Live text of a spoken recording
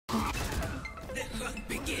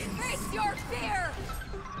Face your fear!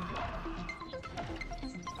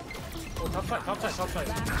 Oh, top side, top side, top side.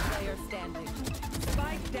 Last player standing.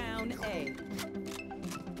 Spike down A.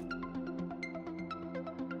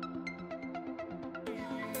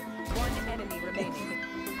 One enemy remaining.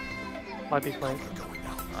 Might be flank.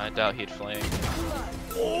 I doubt he'd flank.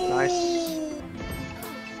 Oh. Nice.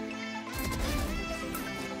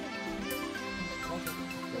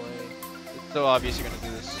 It's so obvious you're gonna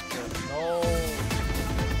do this. No.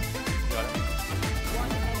 Got it.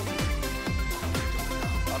 One enemy.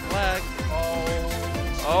 Got flag. Oh.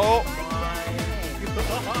 Oh!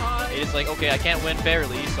 He's like, okay, I can't win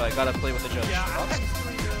fairly, so I gotta play with the judge. Yeah.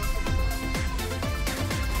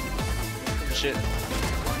 Shit.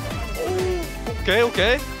 Oh, okay,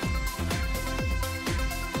 okay.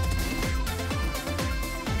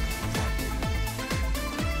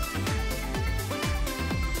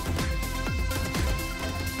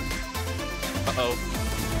 Uh-oh.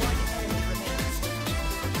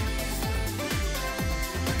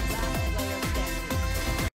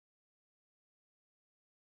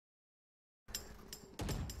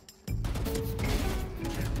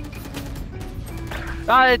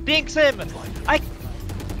 It dinks him!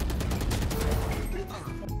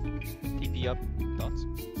 TP up. Thoughts?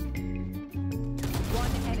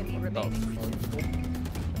 One enemy remaining.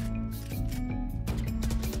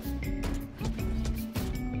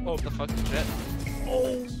 Oh, the fucking jet.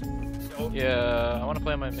 Oh. Yeah, I wanna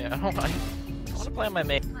play on my main. I wanna play on my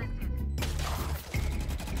main.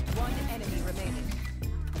 One enemy remaining.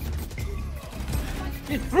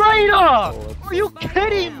 Radar! Are you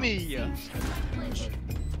kidding me?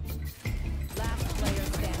 Last player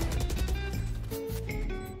standing.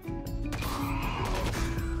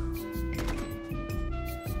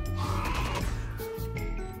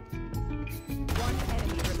 One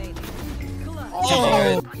enemy remaining.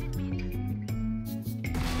 Oh!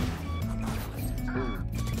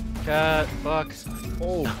 Cat, fuck.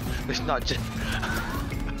 Oh, it's not just.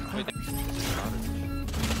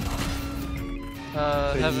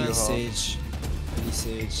 Heaven. Sage.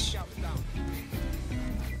 Sage.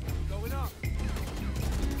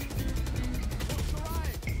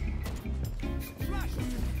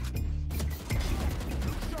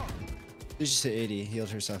 She just hit 80, healed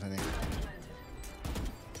herself, I think.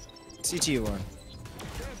 CT1.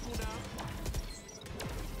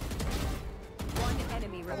 One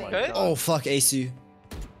enemy remaining. Okay. Oh fuck, Asu.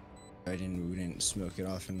 We didn't smoke it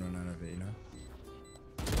off and run out of it, you know?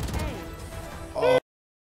 Oh.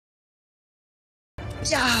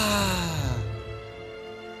 Yeah!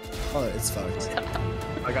 Oh, it's fucked.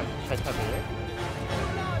 I got head type of it.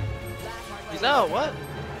 He's out, what?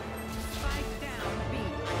 Spike down B.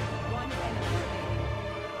 One enemy remaining.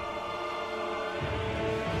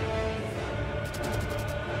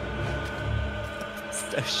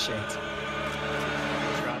 Oh shit.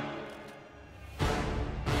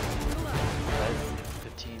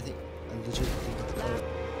 I legit think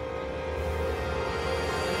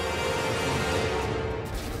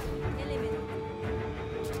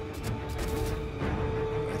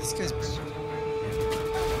it's this guy's.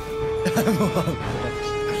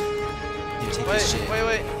 You take this shit.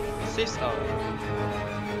 Wait. Say stuff.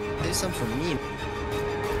 There's some for me.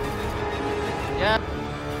 Yeah.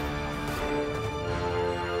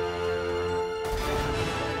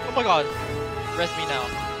 Oh my god. Rest me now.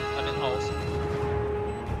 I'm in holes.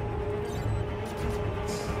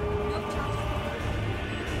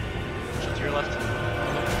 Shit to your left.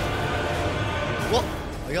 Well,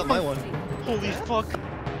 I got my one. Holy fuck.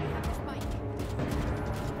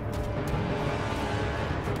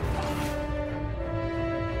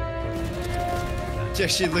 Yeah,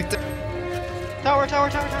 she looked at. Tower.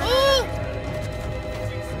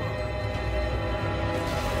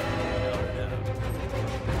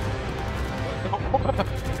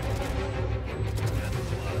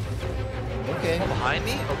 Okay. Behind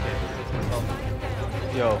me? Okay.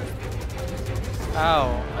 Yo.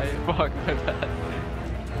 Ow. I fucked my bad.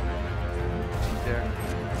 There.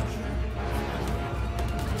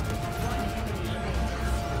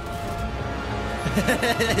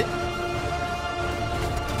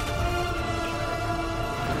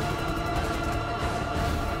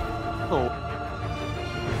 Oh.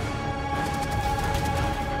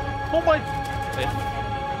 Oh my. Wait.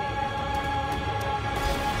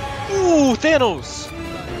 Ooh, Thanos!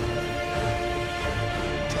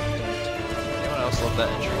 Anyone else love that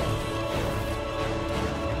entry?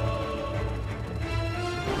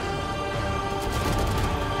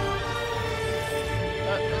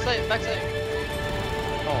 Backside.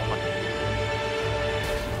 Oh my.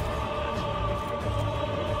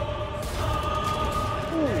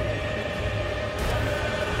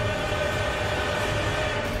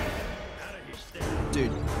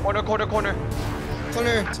 Corner, corner, corner.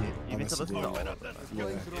 Corner. Even to listen to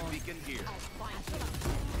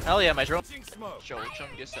Hell yeah, my drone.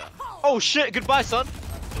 Oh shit, goodbye, son.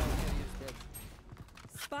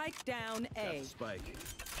 Spike down A.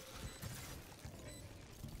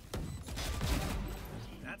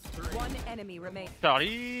 One enemy remains.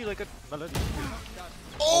 Sorry, like a melody.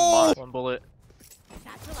 Oh! One bullet.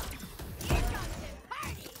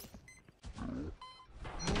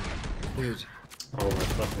 Dude. Oh my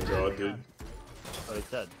fucking god, dude. Oh, he's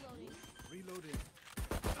dead.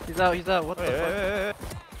 He's out, what the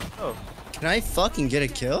fuck? Can I fucking get a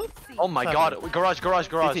kill? Oh my god. Garage, garage,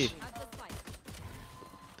 garage. CT.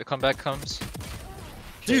 The comeback comes.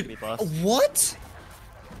 Dude, Me, boss. what?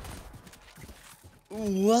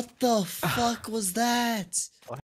 What the fuck was that?